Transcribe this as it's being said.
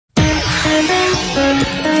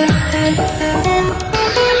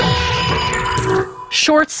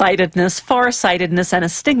Short-sightedness, far-sightedness, and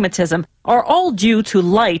astigmatism are all due to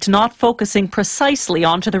light not focusing precisely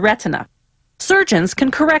onto the retina. Surgeons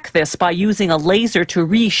can correct this by using a laser to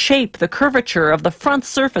reshape the curvature of the front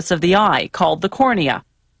surface of the eye, called the cornea.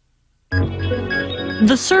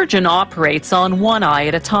 The surgeon operates on one eye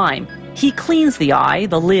at a time. He cleans the eye,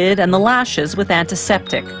 the lid, and the lashes with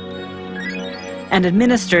antiseptic, and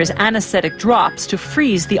administers anesthetic drops to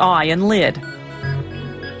freeze the eye and lid.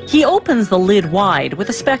 He opens the lid wide with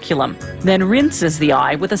a speculum, then rinses the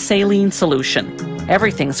eye with a saline solution.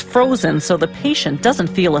 Everything's frozen so the patient doesn't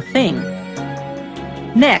feel a thing.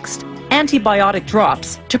 Next, antibiotic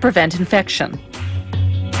drops to prevent infection.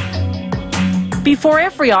 Before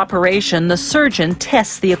every operation, the surgeon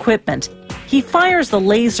tests the equipment. He fires the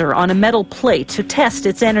laser on a metal plate to test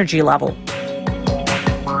its energy level.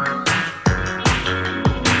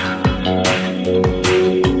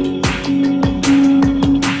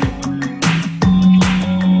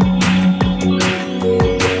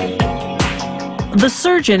 The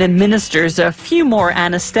surgeon administers a few more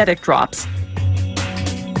anesthetic drops,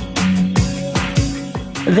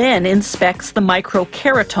 then inspects the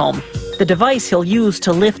microkeratome, the device he'll use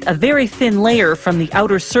to lift a very thin layer from the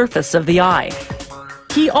outer surface of the eye.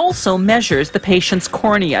 He also measures the patient's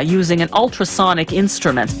cornea using an ultrasonic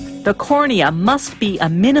instrument. The cornea must be a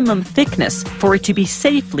minimum thickness for it to be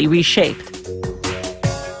safely reshaped.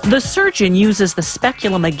 The surgeon uses the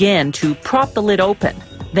speculum again to prop the lid open.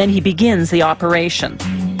 Then he begins the operation.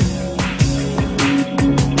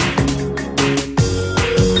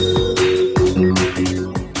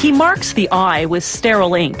 He marks the eye with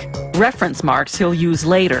sterile ink, reference marks he'll use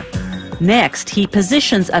later. Next, he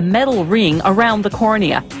positions a metal ring around the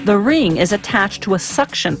cornea. The ring is attached to a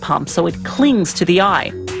suction pump so it clings to the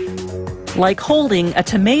eye. Like holding a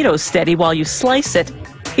tomato steady while you slice it,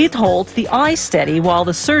 it holds the eye steady while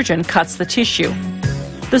the surgeon cuts the tissue.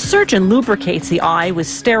 The surgeon lubricates the eye with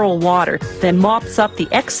sterile water, then mops up the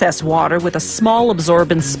excess water with a small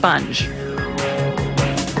absorbent sponge.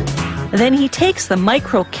 Then he takes the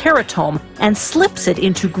microkeratome and slips it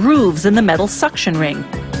into grooves in the metal suction ring.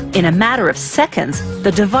 In a matter of seconds,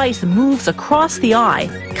 the device moves across the eye,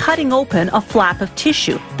 cutting open a flap of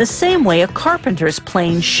tissue, the same way a carpenter's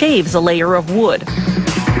plane shaves a layer of wood.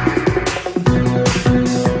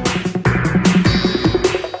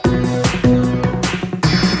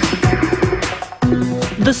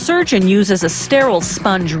 The surgeon uses a sterile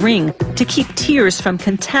sponge ring to keep tears from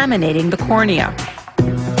contaminating the cornea.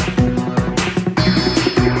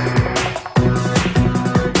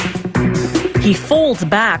 He folds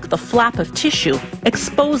back the flap of tissue,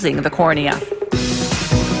 exposing the cornea.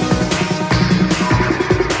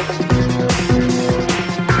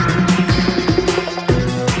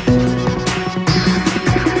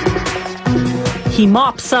 He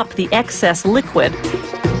mops up the excess liquid,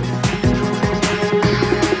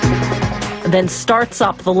 then starts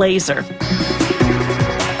up the laser.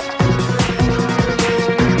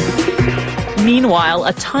 Meanwhile,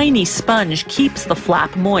 a tiny sponge keeps the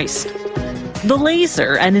flap moist. The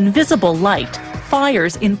laser, an invisible light,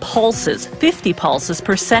 fires in pulses, 50 pulses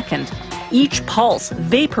per second. Each pulse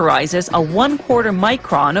vaporizes a 1/4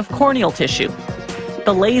 micron of corneal tissue.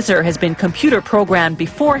 The laser has been computer programmed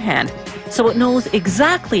beforehand, so it knows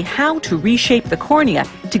exactly how to reshape the cornea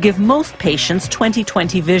to give most patients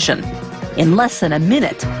 20/20 vision. In less than a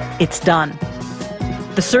minute, it's done.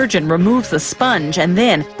 The surgeon removes the sponge and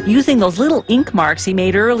then, using those little ink marks he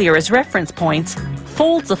made earlier as reference points,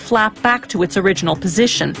 folds the flap back to its original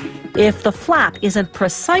position. If the flap isn't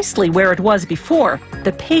precisely where it was before,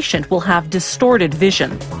 the patient will have distorted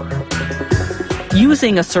vision.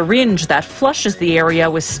 Using a syringe that flushes the area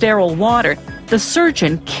with sterile water, the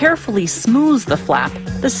surgeon carefully smooths the flap,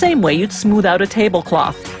 the same way you'd smooth out a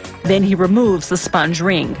tablecloth. Then he removes the sponge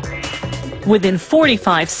ring. Within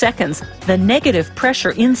 45 seconds, the negative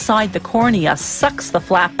pressure inside the cornea sucks the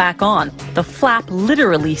flap back on. The flap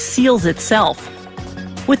literally seals itself.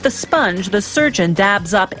 With the sponge, the surgeon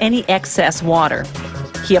dabs up any excess water.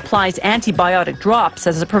 He applies antibiotic drops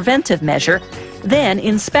as a preventive measure, then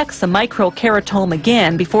inspects the microkeratome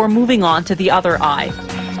again before moving on to the other eye.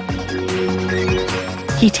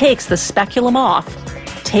 He takes the speculum off,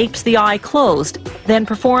 tapes the eye closed, then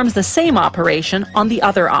performs the same operation on the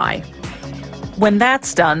other eye. When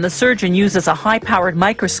that's done, the surgeon uses a high-powered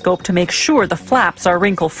microscope to make sure the flaps are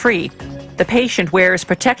wrinkle-free. The patient wears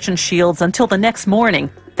protection shields until the next morning,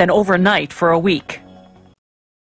 then overnight for a week.